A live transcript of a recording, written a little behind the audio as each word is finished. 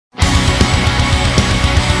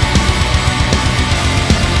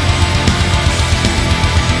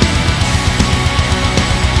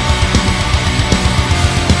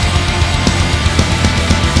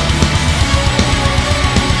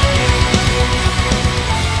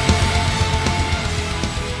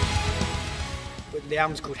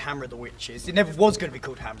album's called Hammer of the Witches. It never was going to be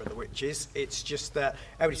called Hammer of the Witches. It's just that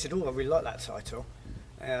everybody said, oh, I really like that title.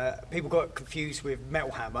 People got confused with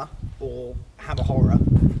Metal Hammer or Hammer Horror.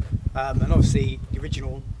 And obviously, the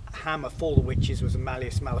original Hammer for the Witches was a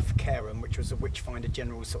Malleus Maleficarum, which was a Witchfinder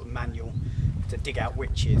General sort of manual to dig out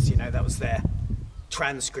witches. You know, that was their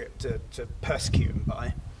transcript to persecute them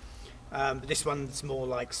by. But this one's more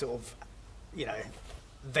like sort of, you know,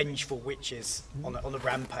 vengeful witches on a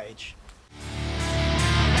rampage.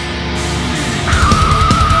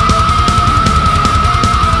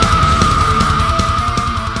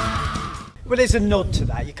 Well, there's a nod to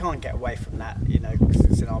that. You can't get away from that, you know, because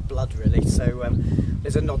it's in our blood, really. So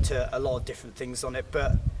there's a nod to a lot of different things on it,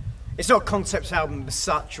 but it's not a concept album as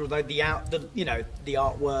such. Although the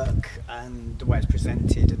artwork and the way it's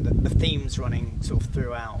presented and the themes running sort of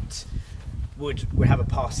throughout would have a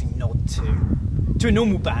passing nod to a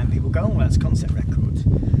normal band. People go, oh, that's a concept record,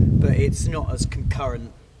 but it's not as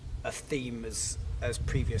concurrent a theme as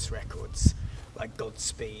previous records like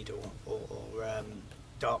Godspeed or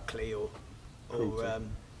Darkly or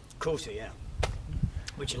Cruelty, yeah,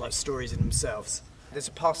 which are like stories in themselves. There's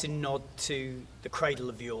a passing nod to the Cradle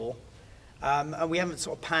of Yore, and we haven't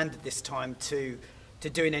sort of pandered this time to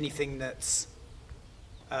doing anything that's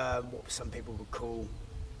what some people would call,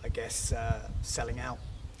 I guess, selling out.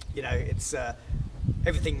 You know, it's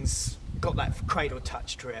everything's got that cradle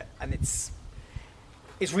touch to it, and it's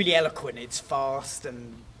really eloquent. It's fast,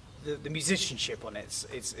 and the musicianship on it's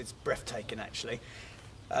breathtaking, actually.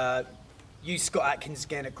 Used Scott Atkins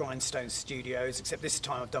again at Grindstone Studios, except this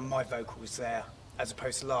time I've done my vocals there as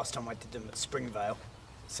opposed to last time I did them at Springvale.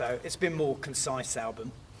 So it's been a more concise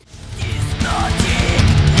album.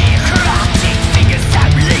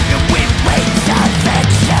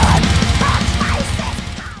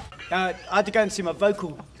 I had to go and see my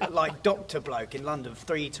vocal doctor bloke in London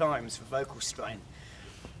 3 times for vocal strain.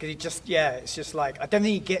 Because he just, yeah, it's just like, I don't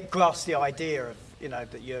think you grasp the idea of, you know,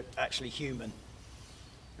 that you're actually human.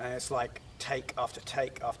 And it's like take after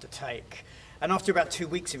take after take. And after about 2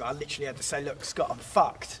 weeks of it, I literally had to say, look, Scott, I'm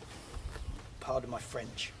fucked. Pardon my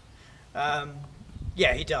French.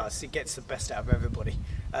 Yeah, he does. He gets the best out of everybody.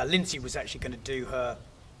 Lindsay was actually going to do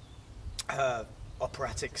her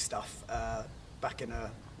operatic stuff back in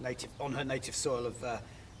on her native soil of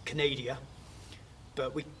Canada.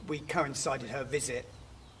 But we coincided her visit,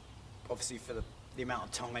 obviously for the amount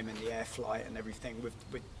of time and the air flight and everything, with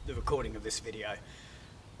the recording of this video.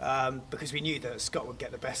 Because we knew that Scott would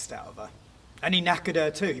get the best out of her. And he knackered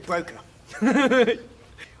her too, he broke her.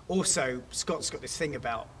 Also, Scott's got this thing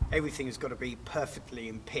about everything has got to be perfectly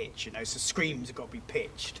in pitch, you know, so screams have got to be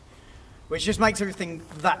pitched, which just makes everything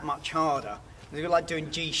that much harder. They're like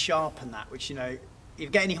doing G sharp and that, which, you know, if you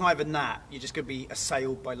get any higher than that, you're just going to be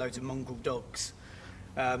assailed by loads of mongrel dogs.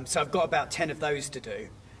 So I've got about 10 of those to do.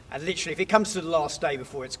 And literally, if it comes to the last day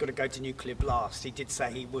before it's got to go to nuclear blast, he did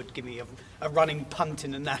say he would give me a running punt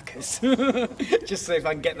in the knackers, just so if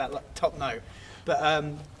I can get that top note. But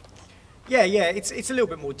yeah, it's a little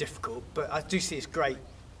bit more difficult. But I do see this great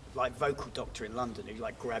like vocal doctor in London who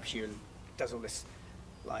like grabs you and does all this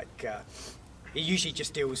like he usually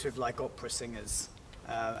just deals with like opera singers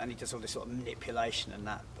and he does all this sort of manipulation and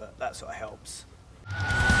that, but that sort of helps.